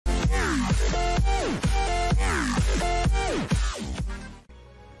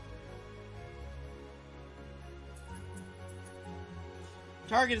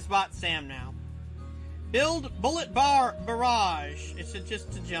Target is bot Sam now. Build bullet barrage. It's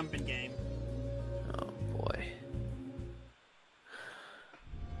just a jumping game. Oh boy.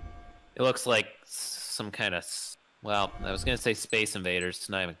 It looks like some kind of... Well, I was gonna say Space Invaders. It's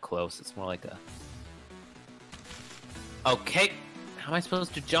not even close. It's more like a... Okay. How am I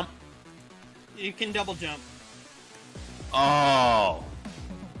supposed to jump? You can double jump. Oh.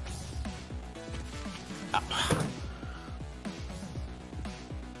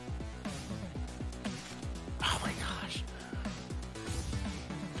 Oh my gosh.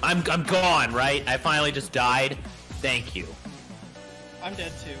 I'm gone, right? I finally just died. Thank you. I'm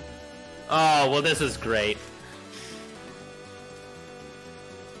dead too. Oh, well this is great.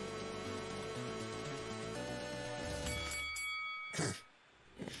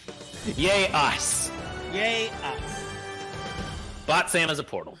 Yay us. Yay us. Bot Sam is a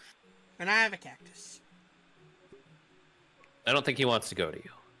portal. And I have a cactus. I don't think he wants to go to you.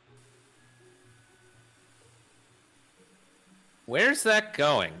 Where's that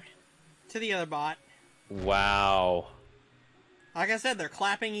going? To the other bot. Wow. Like I said, they're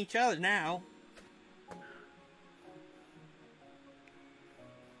clapping each other now.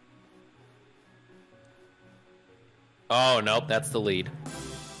 Oh, nope, that's the lead.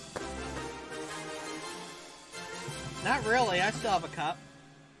 Not really, I still have a cup.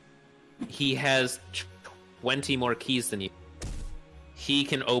 He has 20 more keys than you. He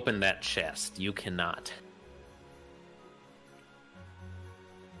can open that chest. You cannot.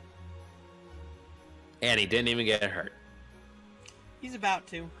 And he didn't even get hurt. He's about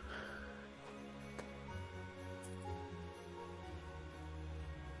to.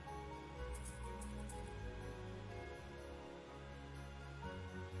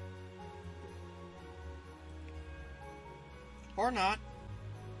 Or not.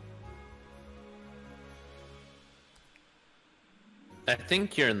 I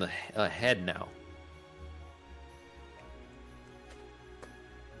think you're in the head now.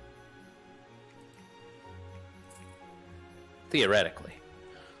 Theoretically.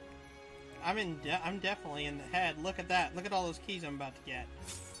 I'm definitely in the head. Look at that. Look at all those keys I'm about to get.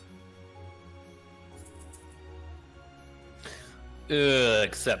 Ugh,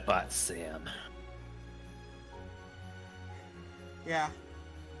 except bot Sam. Yeah.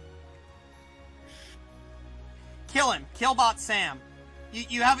 Kill him. Kill bot Sam.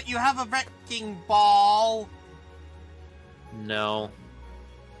 You have a wrecking ball. No.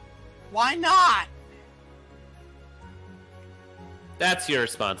 Why not? That's your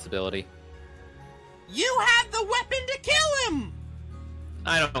responsibility. You have the weapon to kill him!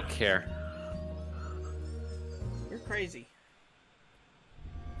 I don't care. You're crazy.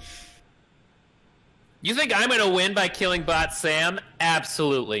 You think I'm gonna win by killing bot Sam?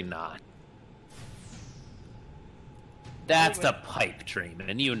 Absolutely not. That's the pipe dream,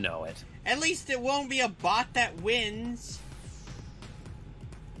 and you know it. At least it won't be a bot that wins.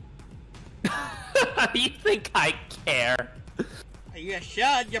 You think I care? You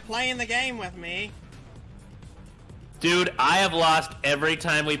should. You're playing the game with me. Dude, I have lost every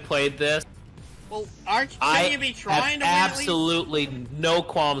time we played this. Well, shouldn't you be trying to win have at least? absolutely no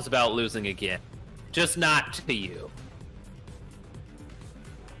qualms about losing again. Just not to you.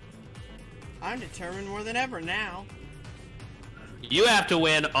 I'm determined more than ever now. You have to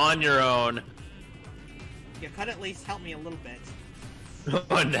win on your own. You could at least help me a little bit.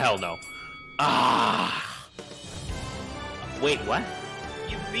 Oh, hell no. Ah. Wait, what?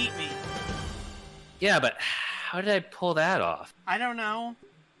 You beat me. Yeah, but how did I pull that off? I don't know.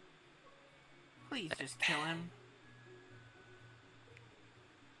 Please just kill him.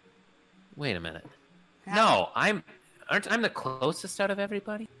 Wait a minute. No, I'm the closest out of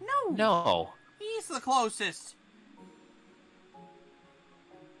everybody? No. No. He's the closest.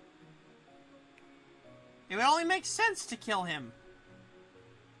 It would only make sense to kill him.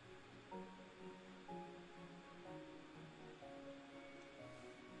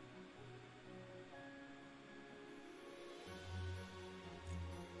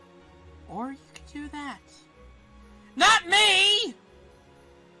 Or you could do that. Not me!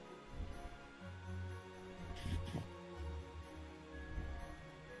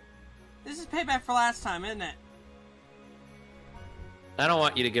 This is payback for last time, isn't it? I don't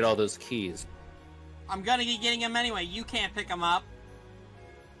want you to get all those keys. I'm gonna be getting them anyway. You can't pick them up.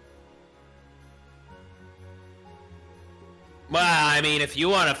 Well, I mean, if you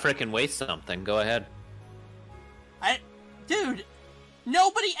want to frickin' waste something, go ahead. Dude,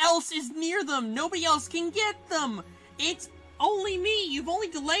 nobody else is near them. Nobody else can get them. It's only me. You've only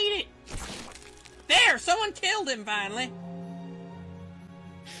delayed it. There, someone killed him finally.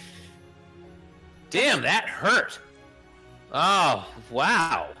 Damn, that hurt. Oh,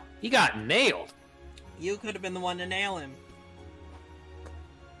 wow. He got nailed. You could have been the one to nail him.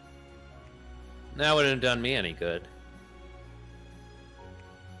 That wouldn't have done me any good.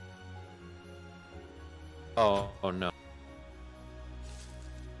 Oh no.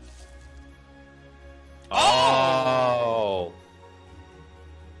 Oh!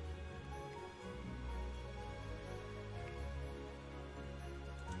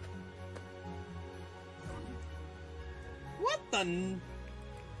 What the...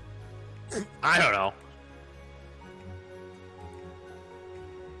 I don't know.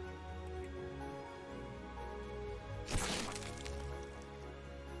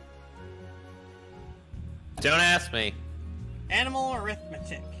 Don't ask me. Animal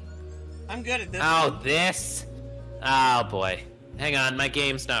arithmetic. I'm good at this. Oh, one. this? Oh, boy. Hang on, my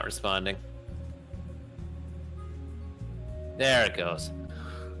game's not responding. There it goes.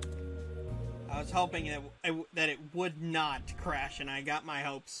 I was hoping that it would not crash, and I got my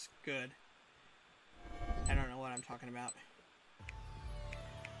hopes good. I don't know what I'm talking about.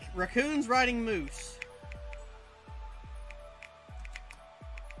 Raccoons riding moose.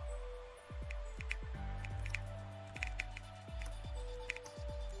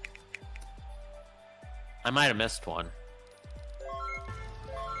 I might have missed one.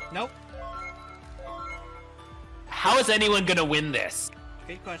 Nope. How is anyone gonna win this?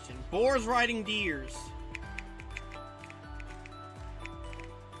 Good question. Boars riding deers.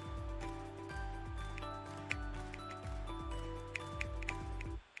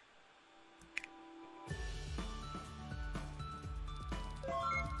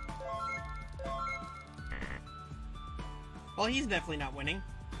 Well, he's definitely not winning.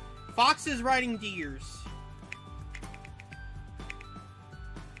 Foxes riding deers.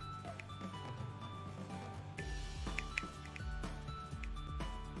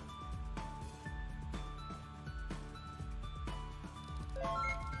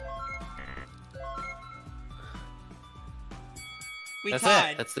 We That's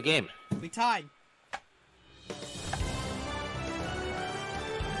tied. it. That's the game. We tied.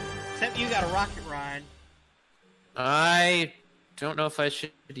 Except you got a rocket ride. I don't know if I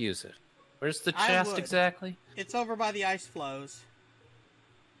should use it. Where's the I chest would. exactly? It's over by the ice flows.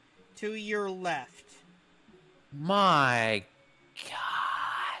 To your left. My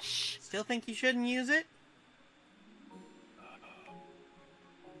gosh. Still think you shouldn't use it?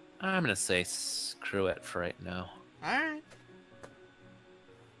 I'm gonna say screw it for right now. Alright.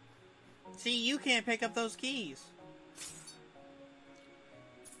 See, you can't pick up those keys.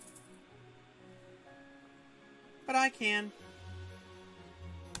 But I can.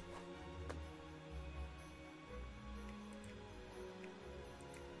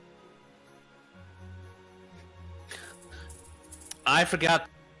 I forgot.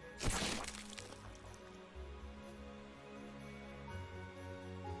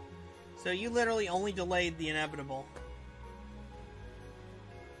 So you literally only delayed the inevitable.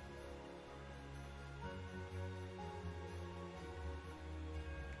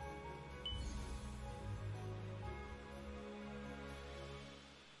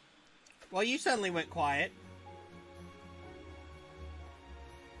 Well, you suddenly went quiet.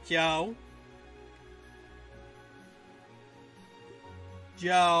 Joe?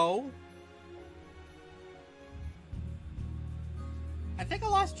 Joe? I think I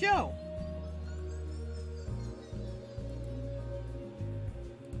lost Joe.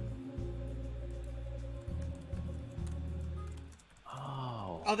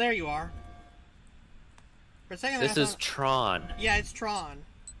 Oh. Oh, there you are. For a second, This I is thought... Tron. Yeah, it's Tron.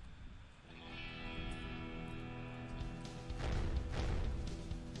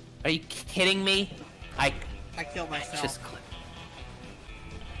 Are you kidding me? I killed myself. just clicked.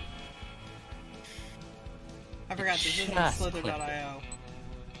 I forgot this isn't Just Slither.io.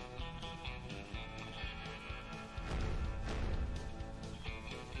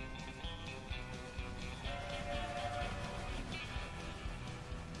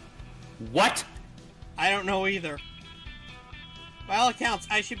 What? I don't know either. By all accounts,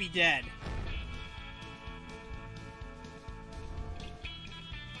 I should be dead.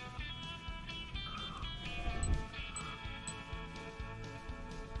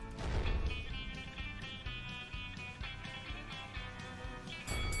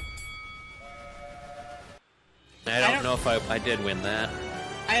 I don't know if I did win that.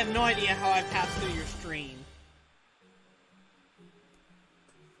 I have no idea how I passed through your stream.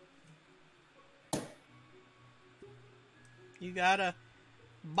 You got a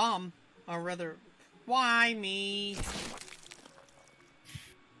bomb, or rather, why me?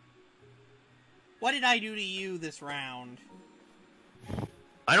 What did I do to you this round?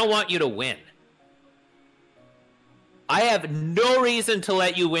 I don't want you to win. I have no reason to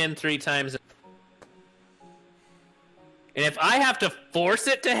let you win 3 times. And if I have to force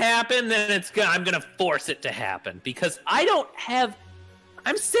it to happen, then I'm gonna force it to happen. Because I don't have...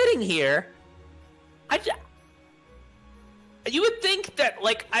 I'm sitting here. You would think that,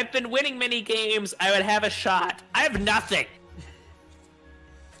 like, I've been winning many games, I would have a shot. I have nothing.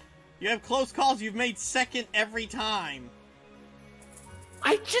 You have close calls. You've made second every time.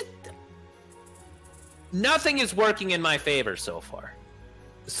 Nothing is working in my favor so far.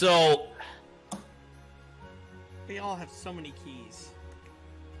 So... We all have so many keys.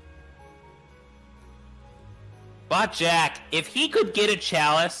 But Jack, if he could get a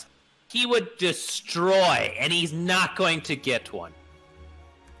chalice, he would destroy, and he's not going to get one.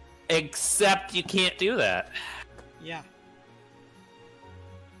 Except you can't do that. Yeah.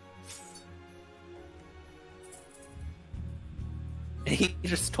 He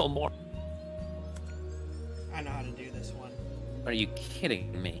just stole more. I know how to do this one. Are you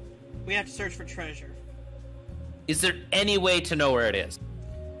kidding me? We have to search for treasure. Is there any way to know where it is?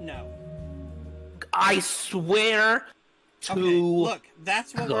 No. I swear to... Okay, look,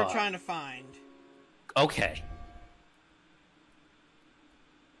 that's what we're trying to find. Okay.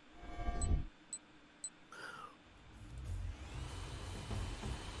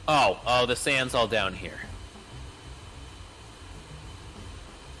 Oh, the sand's all down here.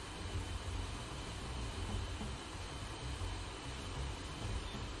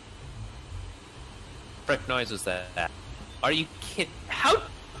 Frick noise was that? Are you kidding? How?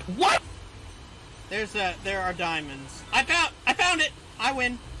 What? There are diamonds. I found it! I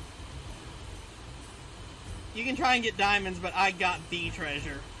win. You can try and get diamonds, but I got the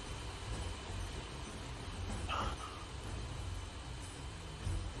treasure.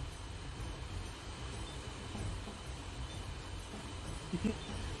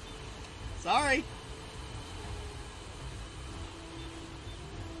 Sorry.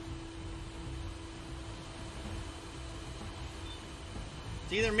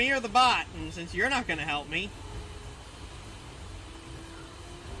 It's either me or the bot, and since you're not gonna help me,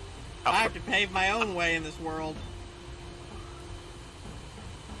 I have to pave my own way in this world.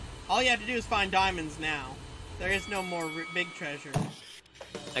 All you have to do is find diamonds now. There is no more big treasure.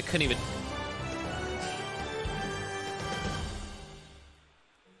 I couldn't even...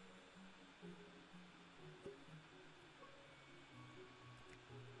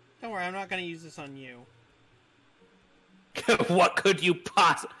 Don't worry, I'm not gonna use this on you. What could you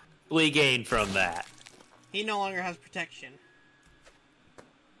possibly gain from that? He no longer has protection.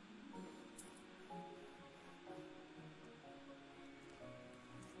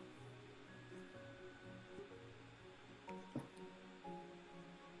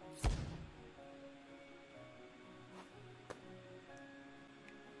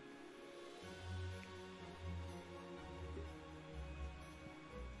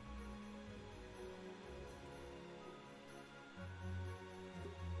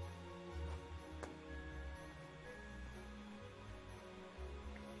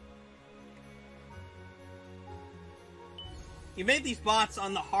 You made these bots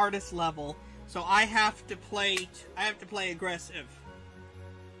on the hardest level, so I have to play aggressive.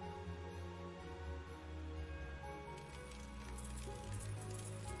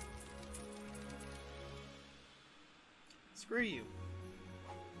 Screw you.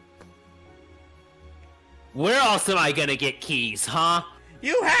 Where else am I gonna get keys, huh?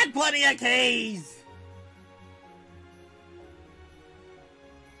 You had plenty of keys!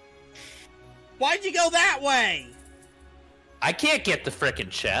 Why'd you go that way? I can't get the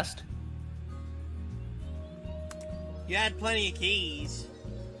frickin' chest. You had plenty of keys.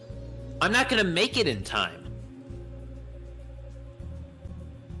 I'm not gonna make it in time.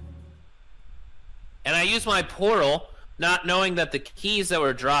 And I used my portal, not knowing that the keys that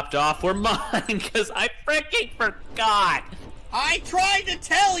were dropped off were mine, because I frickin' forgot! I tried to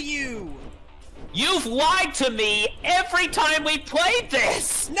tell you! You've lied to me every time we played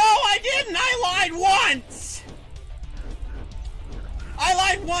this! No, I didn't! I lied once! I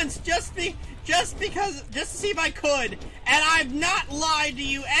lied once just to see if I could, and I've not lied to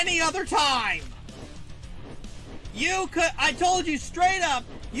you any other time. I told you straight up,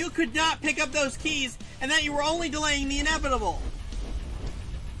 you could not pick up those keys, and that you were only delaying the inevitable.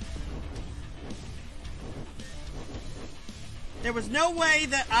 There was no way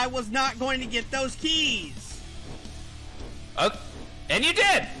that I was not going to get those keys. Okay. And you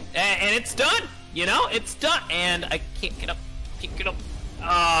did! And it's done! You know, it's done! And I can't get up. Can't get up. Oh,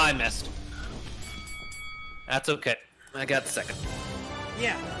 I missed. That's okay. I got the second.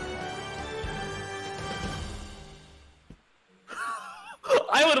 Yeah.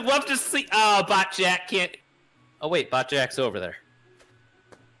 I would love to see... Oh, Bot Jack can't... Oh wait, Bot Jack's over there.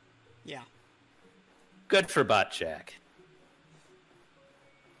 Yeah. Good for Bot Jack.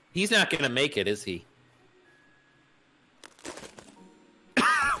 He's not gonna make it, is he?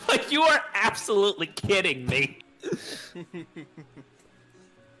 Like, you are absolutely kidding me.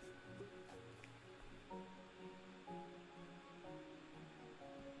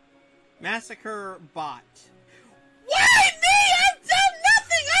 Massacre bot. Why me? I've done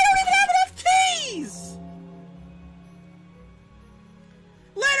nothing! I don't even have enough keys!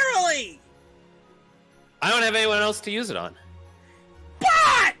 Literally! I don't have anyone else to use it on.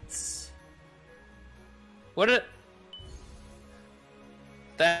 Bots! What did...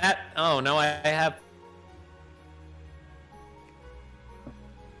 That... Oh, no, I have...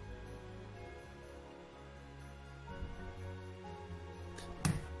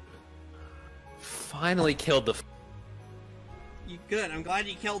 Finally killed the... You good. I'm glad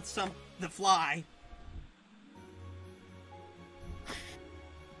you killed the fly.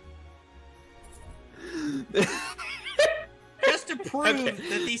 Just to prove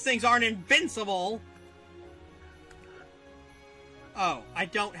that these things aren't invincible. Oh, I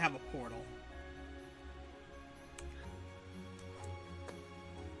don't have a portal.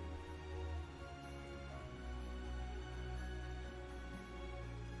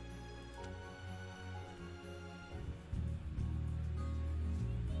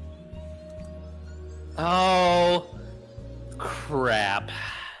 Oh, crap.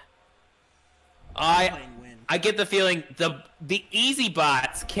 I get the feeling the easy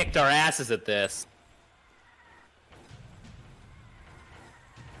bots kicked our asses at this.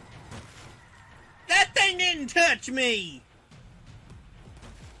 That thing didn't touch me!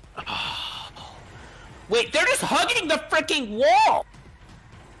 Oh. Wait, they're just hugging the freaking wall!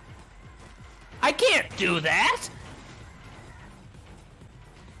 I can't do that!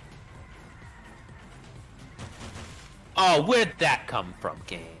 Oh, where'd that come from,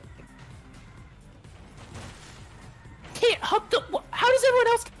 game? Can't hug the... How does everyone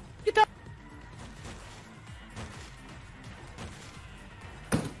else get that?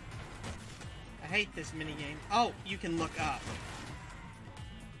 I hate this minigame. Oh, you can look up.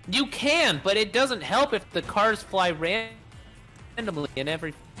 You can, but it doesn't help if the cars fly randomly in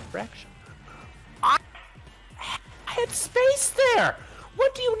every direction. I had space there!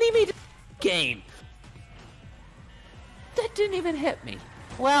 What do you need me to... Game? That didn't even hit me.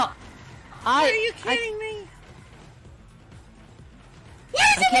 Well, Are you kidding me?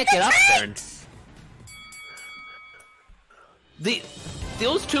 I can't get up there. And...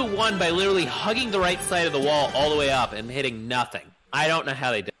 Those two won by literally hugging the right side of the wall all the way up and hitting nothing. I don't know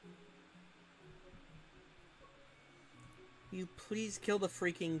how they did. You please kill the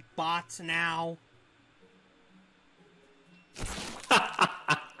freaking bots now.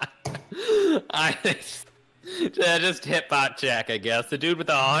 I just hit Bot Jack, I guess. The dude with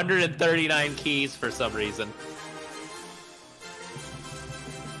the 139 keys for some reason.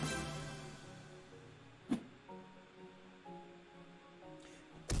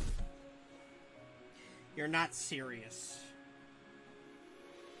 You're not serious.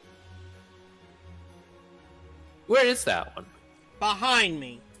 Where is that one? Behind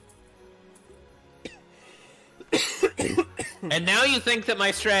me. And now you think that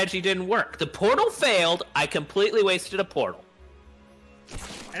my strategy didn't work. The portal failed. I completely wasted a portal.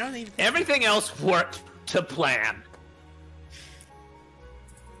 I don't even... Everything else worked to plan.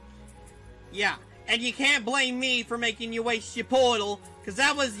 Yeah, and you can't blame me for making you waste your portal, because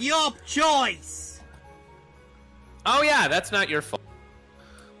that was your choice. Oh yeah, that's not your fault.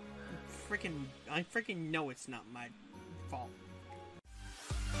 I freaking know it's not my fault.